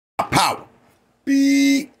power.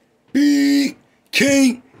 Big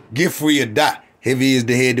king, get free or die. Heavy is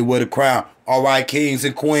the head that wear the crown. All right, kings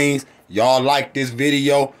and queens, y'all like this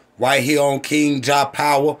video right here on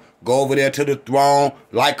KINGJAHPOWER. Go over there to the throne,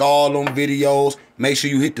 like all them videos. Make sure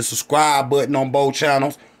you hit the subscribe button on both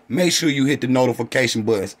channels. Make sure you hit the notification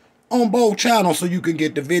buttons on both channels so you can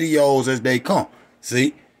get the videos as they come.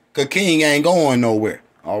 See? Because King ain't going nowhere.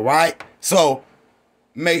 All right? So,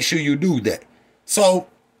 make sure you do that. So,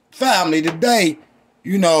 family, today,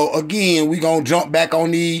 you know, again, we going to jump back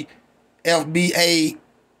on the FbA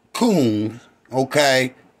coons,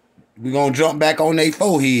 okay? We going to jump back on their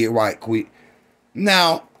forehead right quick.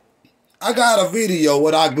 Now, I got a video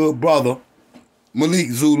with our good brother,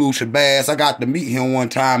 Malik Zulu Shabazz. I got to meet him one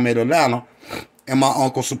time at Atlanta in my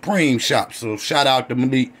Uncle Supreme shop. So, shout out to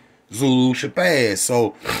Malik Zulu Shabazz.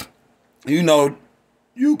 So, you know,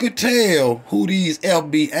 you could tell who these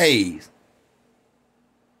FbAs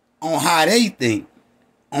on how they think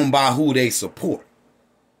on by who they support.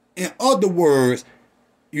 In other words,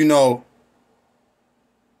 you know,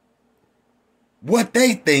 what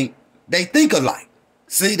they think alike.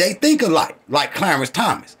 See, they think alike, like Clarence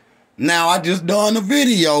Thomas. Now, I just done a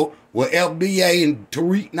video with FbA and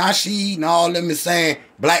Tariq, Nasheed, and all them is saying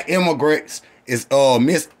black immigrants is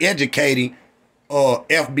miseducating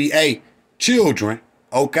FbA children,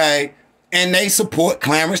 okay? And they support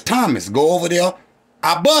Clarence Thomas. Go over there.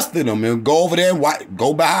 I busted them and go over there and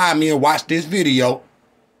go behind me and watch this video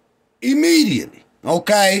immediately,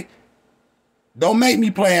 okay? Don't make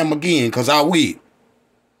me play them again, because I will.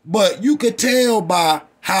 But you could tell by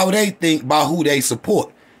how they think, by who they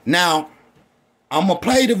support. Now, I'm going to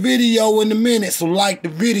play the video in a minute, so like the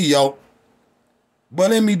video. But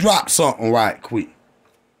let me drop something right quick.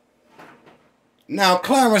 Now,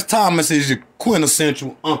 Clarence Thomas is your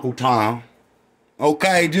quintessential Uncle Tom.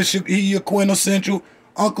 Okay, he your quintessential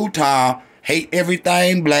Uncle Tom. Hate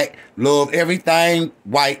everything black, love everything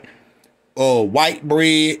white, white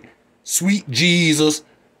bread, sweet Jesus,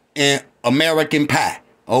 and American pie.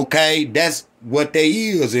 Okay, that's what they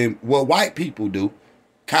is and what white people do.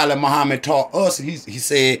 Khalid Muhammad taught us, he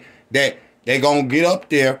said that they gonna get up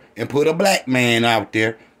there and put a black man out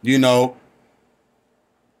there, you know,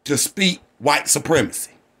 to speak white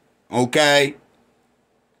supremacy. Okay?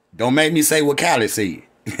 Don't make me say what Khalid said.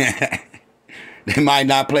 They might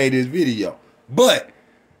not play this video. But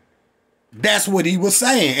that's what he was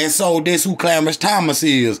saying. And so this who Clarence Thomas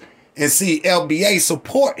is. And see, FbA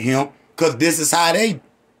support him because this is how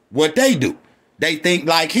what they do. They think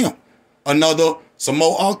like him. Some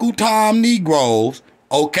more Uncle Tom Negroes,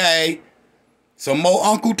 okay? Some more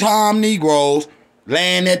Uncle Tom Negroes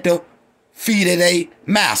laying at the feet of their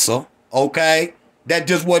massa, okay? That's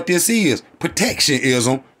just what this is.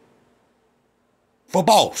 Protectionism for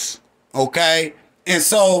boss, okay? And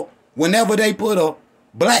so whenever they put a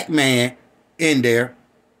black man in there,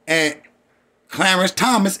 and Clarence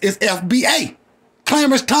Thomas is FbA.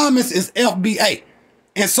 Clarence Thomas is FbA.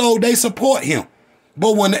 And so they support him.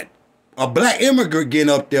 But when a black immigrant get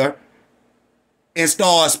up there and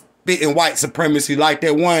starts spitting white supremacy like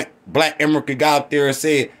that one black immigrant got up there and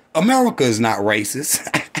said, America is not racist.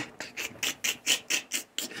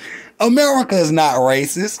 America is not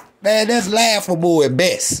racist. Man, that's laughable at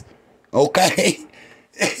best. Okay?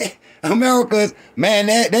 America's, man,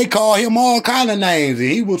 they call him all kind of names.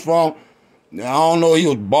 And he was from, I don't know, he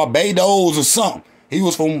was Barbados or something. He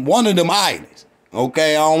was from one of them islands.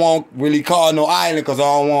 Okay, I don't want to really call no island because I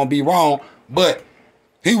don't want to be wrong. But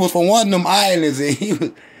he was from one of them islands and he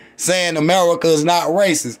was saying America is not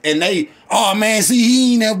racist. And they, oh man, see,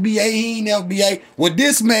 he ain't FbA. Well,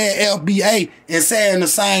 this man FbA and saying the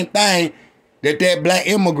same thing that black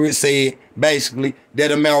immigrant said, basically,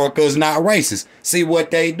 that America is not racist. See,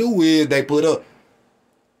 what they do is they put up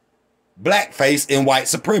blackface and white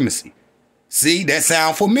supremacy. See, that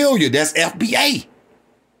sound familiar. That's FbA.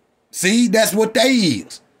 See, that's what they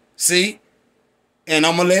is. See? And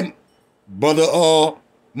I'm going to let Brother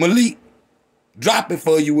Malik drop it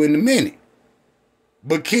for you in a minute.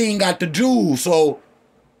 But King got the jewels, so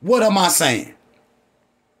what am I saying?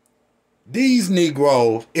 These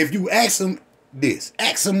Negroes, if you ask them this,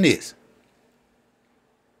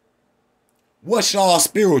 what's y'all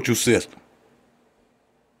spiritual system?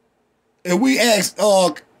 If we ask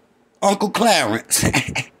Uncle Clarence,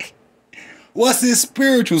 what's his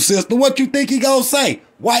spiritual system? What you think he gonna say?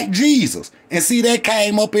 White Jesus. And see, that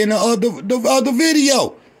came up in the other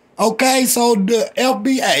video. Okay, so the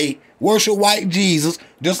FbA worship white Jesus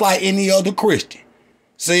just like any other Christian.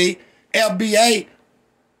 See, FbA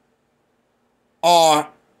are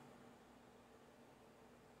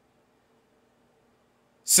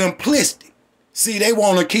simplistic. See, they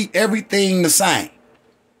want to keep everything the same.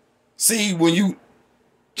 See, when you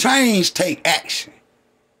change, take action.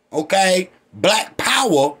 Okay? Black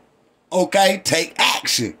power, okay, take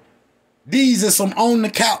action. These are some on the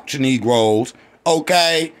couch Negroes,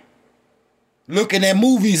 okay, looking at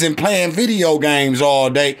movies and playing video games all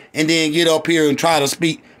day and then get up here and try to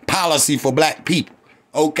speak policy for black people,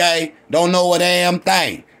 okay? Don't know a damn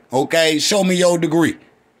thing, okay? Show me your degree.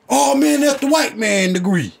 Oh, man, that's the white man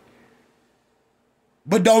degree.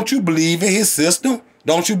 But don't you believe in his system?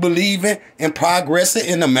 Don't you believe in progressing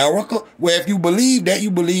in America? Where if you believe that, you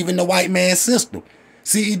believe in the white man's system.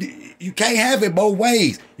 See, you can't have it both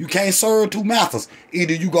ways. You can't serve two masters.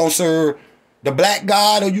 Either you gonna serve the black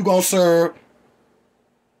God or you gonna serve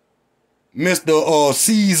Mr.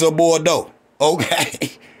 Caesar Bordeaux.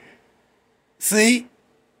 Okay? See?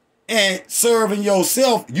 And serving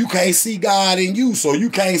yourself, you can't see God in you. So you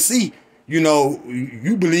can't see, you know,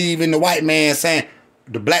 you believe in the white man saying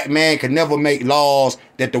the black man can never make laws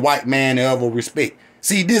that the white man ever respect.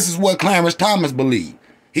 See, this is what Clarence Thomas believed.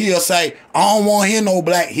 He'll say, I don't want to hear no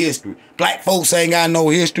black history. Black folks ain't got no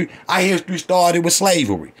history. Our history started with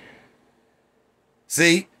slavery.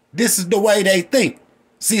 See, this is the way they think.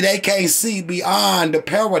 See, they can't see beyond the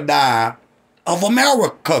paradigm of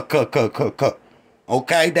America.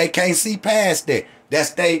 Okay, they can't see past that.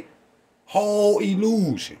 That's their whole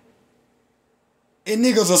illusion. And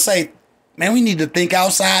niggas will say, man, we need to think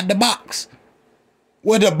outside the box.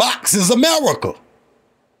 Well, the box is America.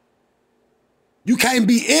 You can't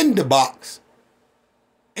be in the box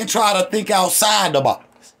and try to think outside the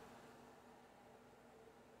box.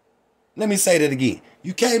 Let me say that again.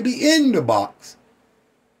 You can't be in the box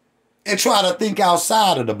and try to think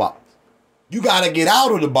outside of the box. You got to get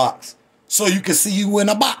out of the box so you can see you in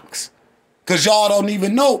a box. Because y'all don't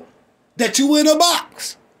even know that you in a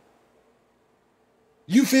box.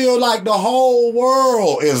 You feel like the whole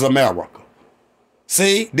world is America.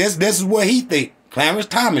 See, this is what he think. Clarence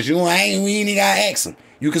Thomas, we ain't even got to ask him.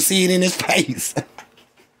 You can see it in his face.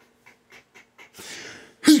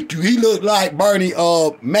 He looked like Bernie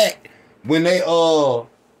Mac when they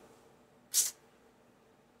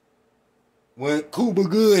when Cuba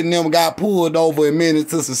Good and them got pulled over and meant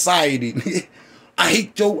into society. I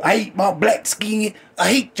hate my black skin. I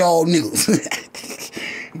hate y'all niggas.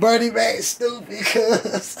 Bernie Mac stupid,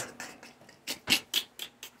 cuz.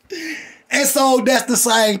 And so that's the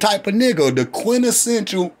same type of nigga, the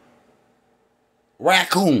quintessential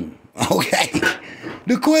raccoon, okay?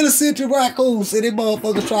 The quintessential raccoon. See, they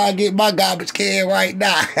motherfuckers try to get my garbage can right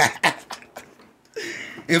now.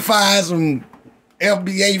 And find some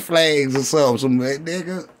FbA flags or something.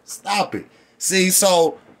 Nigga, stop it. See,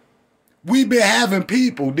 so we been having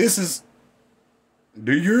people, this is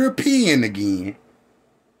the European again,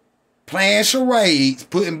 playing charades,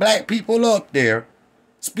 putting black people up there,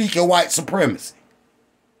 speaking white supremacy.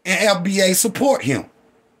 And FbA support him.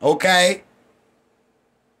 Okay?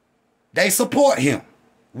 They support him.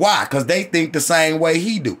 Why? Because they think the same way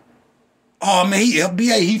he do. Oh man, he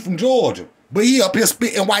FbA, he from Georgia. But he up here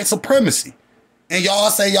spitting white supremacy. And y'all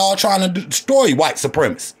say y'all trying to destroy white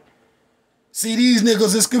supremacy. See, these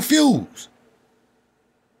niggas is confused.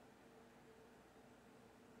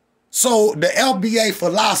 So the FbA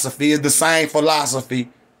philosophy is the same philosophy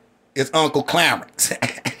as Uncle Clarence.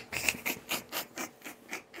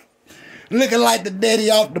 Looking like the daddy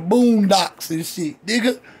off the boondocks and shit,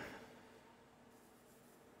 nigga.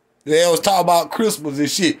 They was talking about Christmas and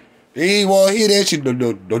shit. They ain't want to hear that shit.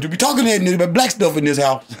 Don't you be talking that black stuff in this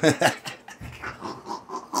house.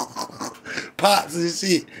 Pops and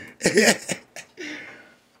shit.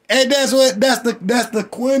 And that's the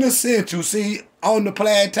quintessential, see, on the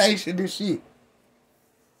plantation and shit.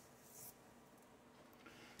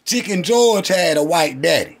 Chicken George had a white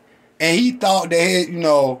daddy. And he thought that, you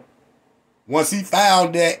know, once he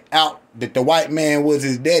found that out that the white man was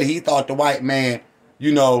his daddy, he thought the white man,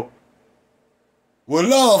 you know, would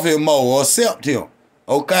love him more or accept him.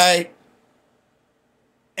 Okay?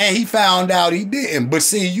 And he found out he didn't. But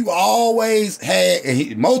see, you always had,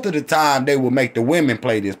 and most of the time they would make the women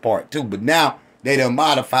play this part too. But now they done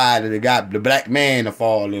modified it and got the black man to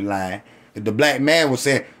fall in line. If the black man was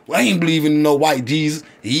saying, well, I ain't believing in no white Jesus,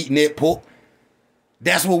 he eating that pork.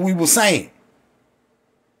 That's what we were saying.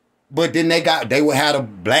 But then they would have a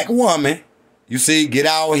black woman, you see, get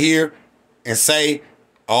out here and say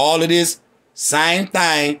all of this same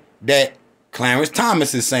thing that Clarence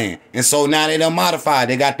Thomas is saying. And so now they done modified.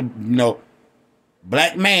 They got the, you know,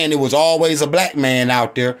 black man. It was always a black man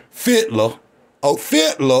out there. Fiddler. Oh,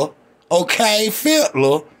 Fiddler. Okay,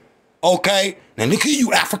 Fiddler. Okay. Now look at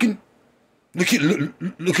you, African. Look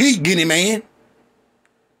here, Guinea man.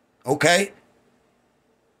 Okay.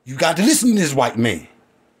 You got to listen to this white man.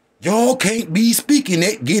 Y'all can't be speaking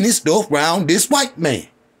that, getting stuff around this white man.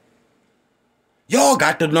 Y'all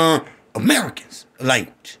got to learn Americans'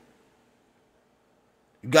 language.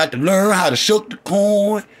 You got to learn how to shuck the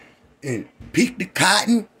corn and pick the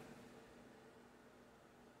cotton.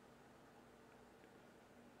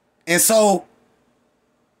 And so,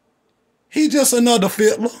 he just another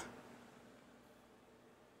fiddler.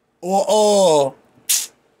 Or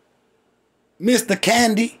Mr.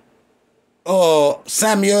 Candy.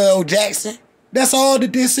 Samuel L. Jackson. That's all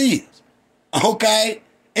that this is. Okay?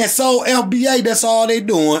 And so FbA, that's all they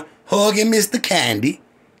doing. Hugging Mr. Candy.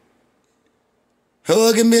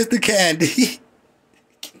 Hugging Mr. Candy.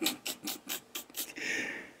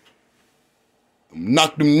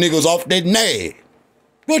 Knock them niggas off that nag.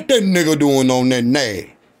 What that nigga doing on that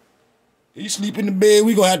nag? He sleep in the bed,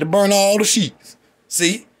 we gonna have to burn all the sheets.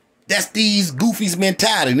 See? That's these goofies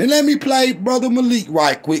mentality. Now let me play Brother Malik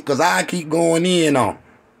right quick, because I keep going in on.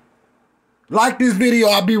 Like this video,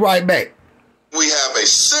 I'll be right back. We have a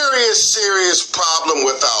serious problem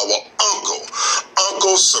with our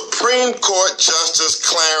Uncle Supreme Court Justice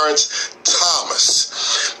Clarence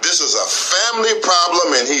Thomas. This is a family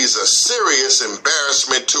problem, and he's a serious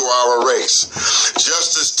embarrassment to our race.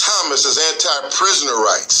 Justice Thomas is anti-prisoner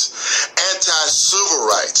rights, anti-civil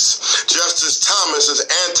rights. Justice Thomas is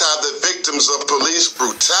anti the victims of police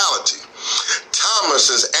brutality. Thomas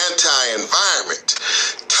is anti-environment.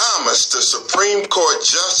 Thomas, the Supreme Court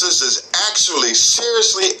Justice, is actually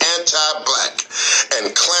seriously anti-black.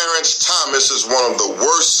 And Clarence Thomas is one of the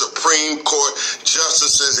worst Supreme Court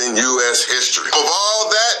Justices in U.S. history. Of all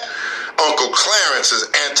that, Uncle Clarence is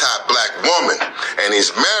anti-black woman. And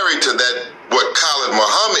he's married to that, what Khalid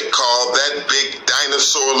Muhammad called that big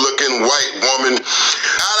dinosaur-looking white woman,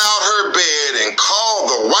 got out her bed and called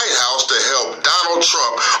the White House to help Donald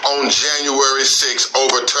Trump on January 6th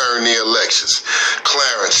overturn the elections.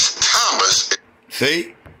 Clarence Thomas.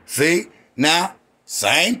 See? Now,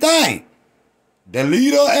 same thing. The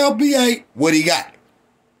leader of FbA, what he got?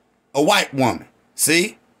 A white woman.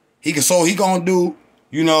 See? He gonna do,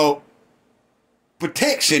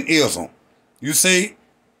 protectionism. You see?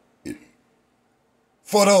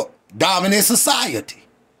 For the dominant society.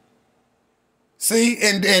 See?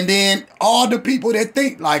 And then all the people that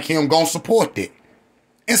think like him gonna support that.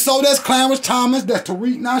 And so that's Clarence Thomas, that's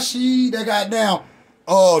Tariq Nasheed, that got down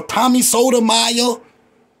Tommy Sotomayor.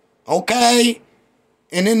 Okay?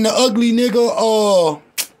 And then the ugly nigga,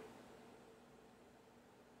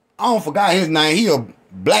 I don't forgot his name. He a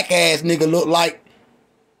black ass nigga, look like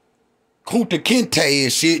Kunta Kinte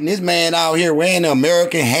and shit. And this man out here wearing an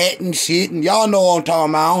American hat and shit. And y'all know what I'm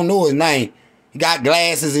talking about. I don't know his name. He got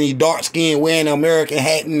glasses and he dark skinned wearing an American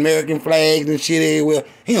hat and American flags and shit everywhere.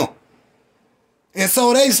 Him. And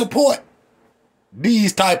so they support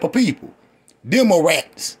these type of people.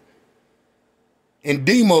 Democrats. And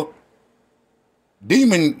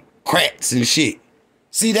demon-crats and shit.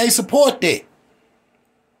 See, they support that.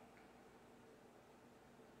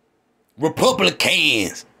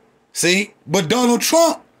 Republicans. See? But Donald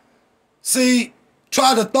Trump, see,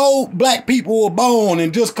 try to throw black people a bone,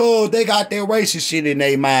 and just cause they got their racist shit in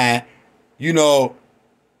their mind,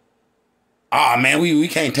 man, we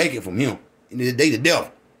can't take it from him. They the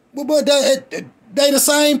devil. But they the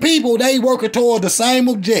same people. They working toward the same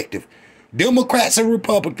objective. Democrats and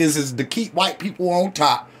Republicans is to keep white people on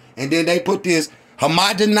top. And then they put this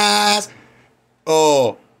homogenized,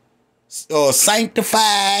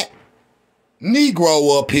 sanctified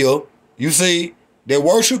Negro up here. You see, they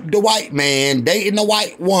worship the white man, dating the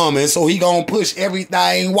white woman, so he gonna push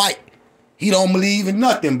everything white. He don't believe in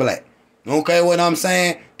nothing black. Okay, what I'm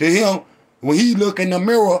saying? To him, when he look in the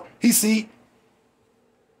mirror, he see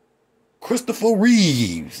Christopher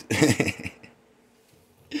Reeves.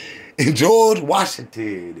 And George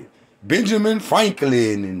Washington, and Benjamin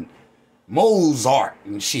Franklin, and Mozart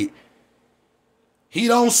and shit. He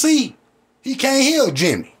don't see. He can't hear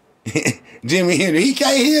Jimmy. Jimmy Henry. He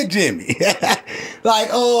can't hear Jimmy. Like,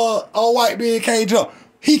 white man can't jump.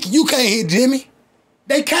 You can't hear Jimmy.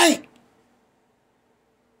 They can't.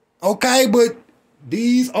 Okay, but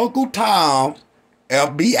these Uncle Toms,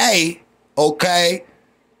 FbA, okay,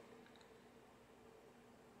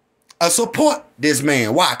 support this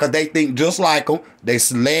man. Why? Because they think just like him. They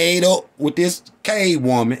slayed up with this cave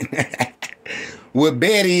woman. With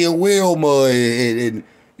Betty and Wilma and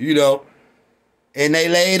and they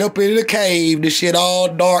laid up in the cave, the shit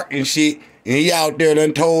all dark and shit. And he out there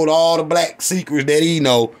done told all the black secrets that he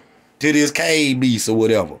know to this cave beast or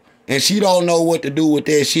whatever. And she don't know what to do with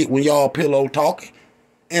that shit when y'all pillow talking.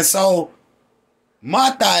 And so, my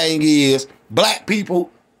thing is, black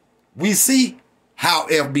people, we see how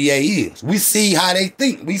FbA is. We see how they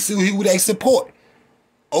think. We see who they support.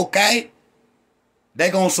 Okay?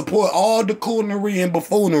 They gonna support all the coonery and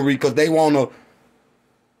buffoonery because they wanna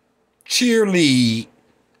cheerlead,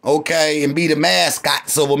 okay, and be the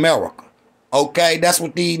mascots of America. Okay? That's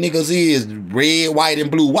what these niggas is. Red, white,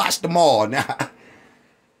 and blue. Watch them all. Now,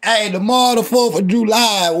 hey, tomorrow the 4th of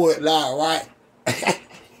July, right?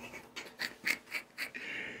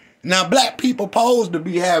 Now, black people supposed to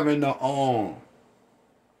be having a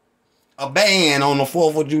ban on the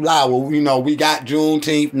 4th of July. Well, you know, we got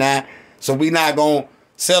Juneteenth now, so we not going to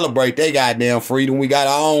celebrate their goddamn freedom. We got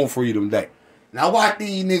our own freedom day. Now, watch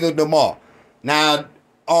these niggas tomorrow. Now,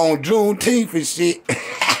 on Juneteenth and shit,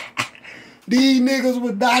 these niggas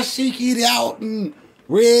with dashiki out and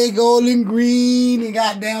red, gold, and green and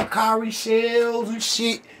goddamn cowrie shells and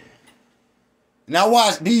shit. Now,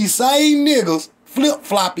 watch these same niggas,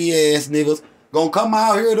 flip-floppy ass niggas, gonna come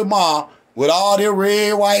out here tomorrow with all their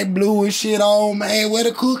red, white, blue and shit on, man. Where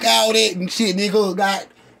the cookout at and shit, nigga got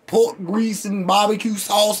pork grease and barbecue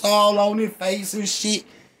sauce all on their face and shit.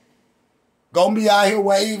 Gonna be out here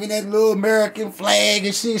waving that little American flag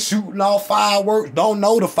and shit, shooting off fireworks. Don't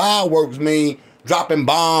know the fireworks mean dropping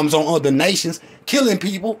bombs on other nations, killing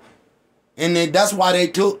people. And then that's why they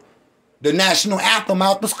took the national anthem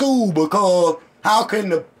out the school, because how can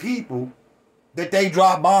the people that they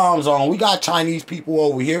drop bombs on, we got Chinese people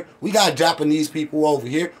over here, we got Japanese people over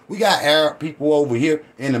here, we got Arab people over here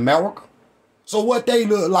in America. So what they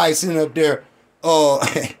look like sitting up there,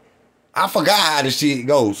 I forgot how the shit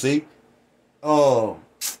goes, see?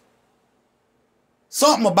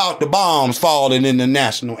 Something about the bombs falling in the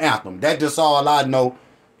national anthem. That's just all I know.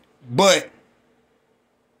 But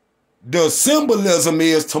the symbolism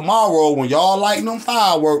is tomorrow when y'all lighting them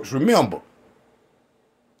fireworks, remember,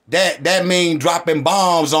 that mean dropping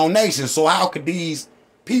bombs on nations. So how could these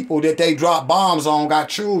people that they drop bombs on, got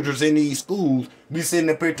children in these schools, be sitting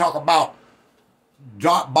up here talking about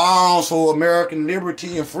drop bombs for American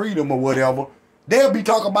liberty and freedom or whatever? They'll be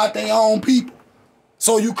talking about their own people.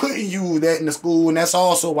 So you couldn't use that in the school, and that's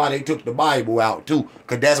also why they took the Bible out too,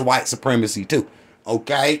 because that's white supremacy too,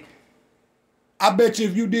 okay? I bet you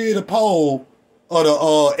if you did a poll of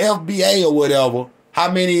the FbA or whatever,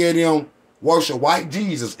 how many of them worship white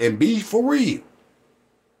Jesus, and be for real,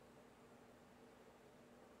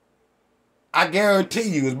 I guarantee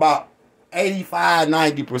you it's about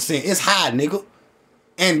 85-90%. It's high, nigga.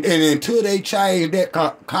 And until they change that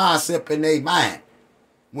concept in their mind.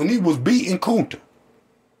 When he was beating Kunta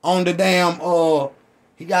on the damn,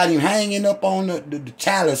 he got him hanging up on the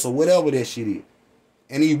chalice or whatever that shit is.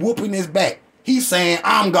 And he whooping his back. He's saying,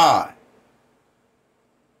 I'm God.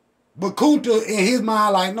 But Kunta in his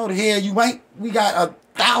mind like, no the hell you ain't. We got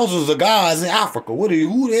thousands of gods in Africa. Who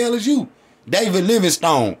the hell is you? David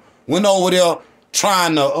Livingstone went over there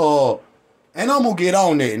trying to, and I'm going to get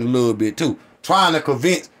on that in a little bit too, trying to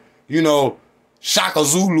convince, you know, Shaka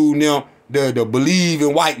Zulu and them to believe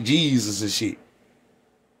in white Jesus and shit.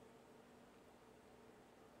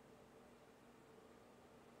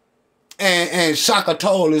 And Shaka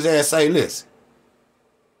told his ass, say, listen,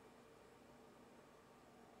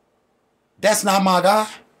 that's not my God.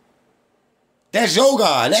 That's your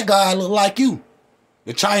God. That God look like you.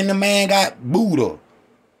 The China man got Buddha.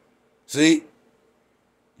 See?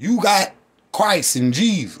 You got Christ and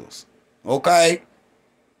Jesus. Okay?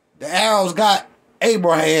 The Arabs got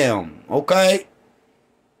Abraham. Okay?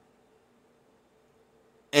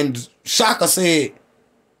 And Shaka said,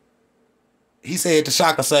 he said to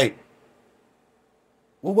Shaka, say,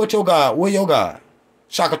 well, what your God? Where your God?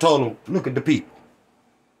 Shaka told him, look at the people.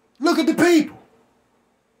 Look at the people.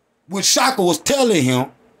 What Shaka was telling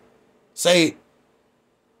him, say,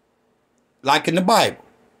 like in the Bible,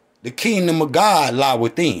 the kingdom of God lie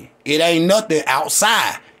within. It ain't nothing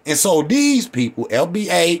outside. And so these people,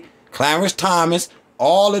 FbA, Clarence Thomas,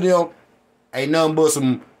 all of them, ain't nothing but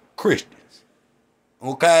some Christians.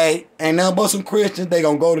 Okay? Ain't nothing but some Christians. They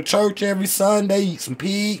gonna go to church every Sunday, eat some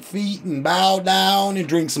pig feet and bow down and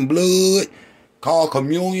drink some blood, call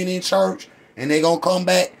communion in church, and they gonna come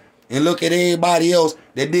back and look at everybody else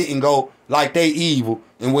that didn't go like they evil.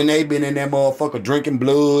 And when they been in that motherfucker drinking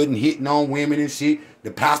blood and hitting on women and shit, the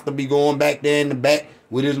pastor be going back there in the back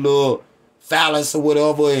with his little phallus or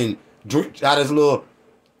whatever and drink out his little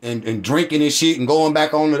and drinking and shit and going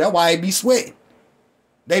back on. That's why he be sweating.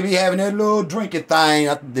 They be having that little drinking thing.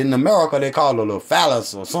 In America, they call it a little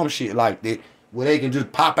phallus or some shit like that, where they can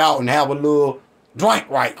just pop out and have a little drink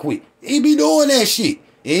right quick. He be doing that shit.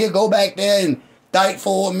 He'll go back there and think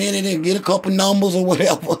for a minute and get a couple numbers or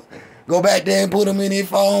whatever. Go back there and put them in their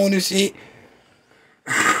phone and shit.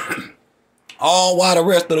 All while the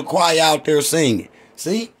rest of the choir out there singing.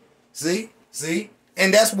 See?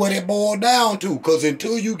 And that's what it boiled down to. Because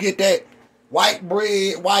until you get that white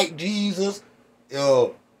bread, white Jesus,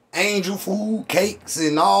 angel food, cakes,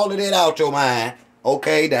 and all of that out your mind,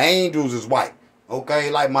 okay, the angels is white.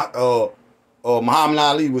 Okay, like Muhammad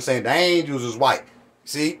Ali was saying, the angels is white.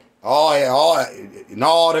 See? All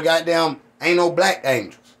the goddamn, ain't no black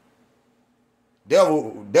angels.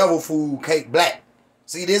 Devil food, cake, black.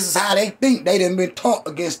 See, this is how they think. They done been taught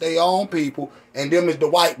against their own people, and them is the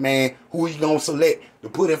white man who he gonna select to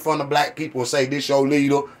put in front of black people and say, this your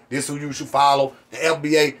leader, this who you should follow. The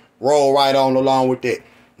FbA roll right on along with that.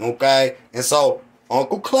 Okay? And so,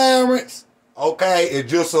 Uncle Clarence, okay,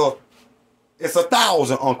 it's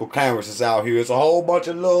 1,000 Uncle Clarences out here. It's a whole bunch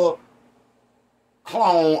of little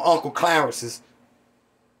clone Uncle Clarences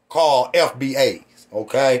called FbAs,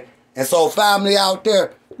 okay? And so, family out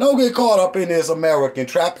there, don't get caught up in this American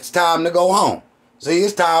trap. It's time to go home. See,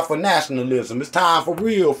 it's time for nationalism. It's time for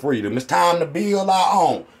real freedom. It's time to build our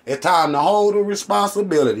own. It's time to hold the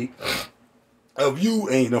responsibility of you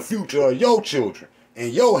and the future of your children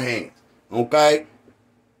in your hands, okay?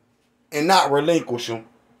 And not relinquish them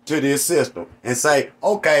to this system and say,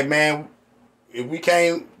 okay, man, if we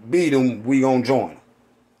can't beat them, we gonna join them.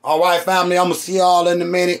 All right, family, I'm gonna see y'all in a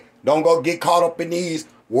minute. Don't go get caught up in these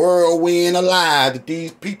whirlwind of lies that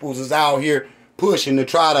these peoples is out here pushing to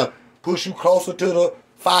try to push you closer to the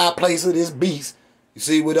fireplace of this beast. You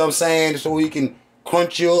see what I'm saying? So he can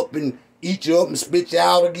crunch you up and eat you up and spit you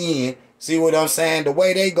out again. See what I'm saying? The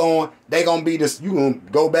way they gonna be this, you gonna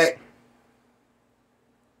go back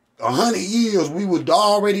 100 years, we was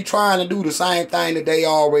already trying to do the same thing that they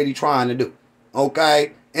already trying to do.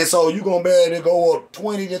 Okay? And so you gonna be able to go up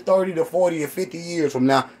 20 to 30 to 40 or 50 years from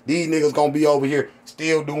now. These niggas gonna be over here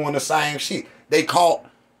still doing the same shit. They caught,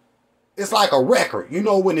 it's like a record. You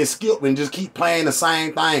know when they skip and just keep playing the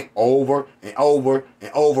same thing over and over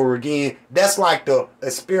and over again. That's like the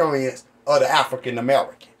experience of the African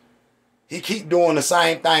American. He keep doing the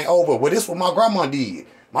same thing over. Well, this is what my grandma did.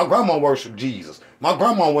 My grandma worshiped Jesus. My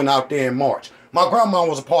grandma went out there in March. My grandma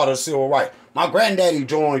was a part of the Civil Rights. My granddaddy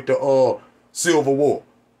joined the Civil War.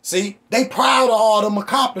 See, they proud of all them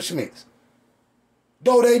accomplishments.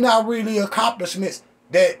 Though they not really accomplishments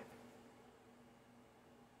that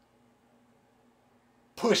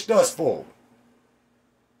pushed us forward.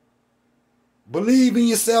 Believe in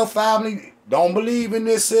yourself, family. Don't believe in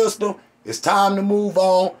this system. It's time to move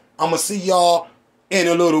on. I'm going to see y'all in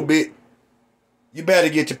a little bit. You better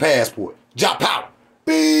get your passport. KINGJAHPOWER.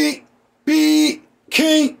 Big,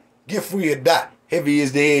 king. Get free or die. Heavy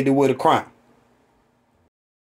is the head to wear the crown.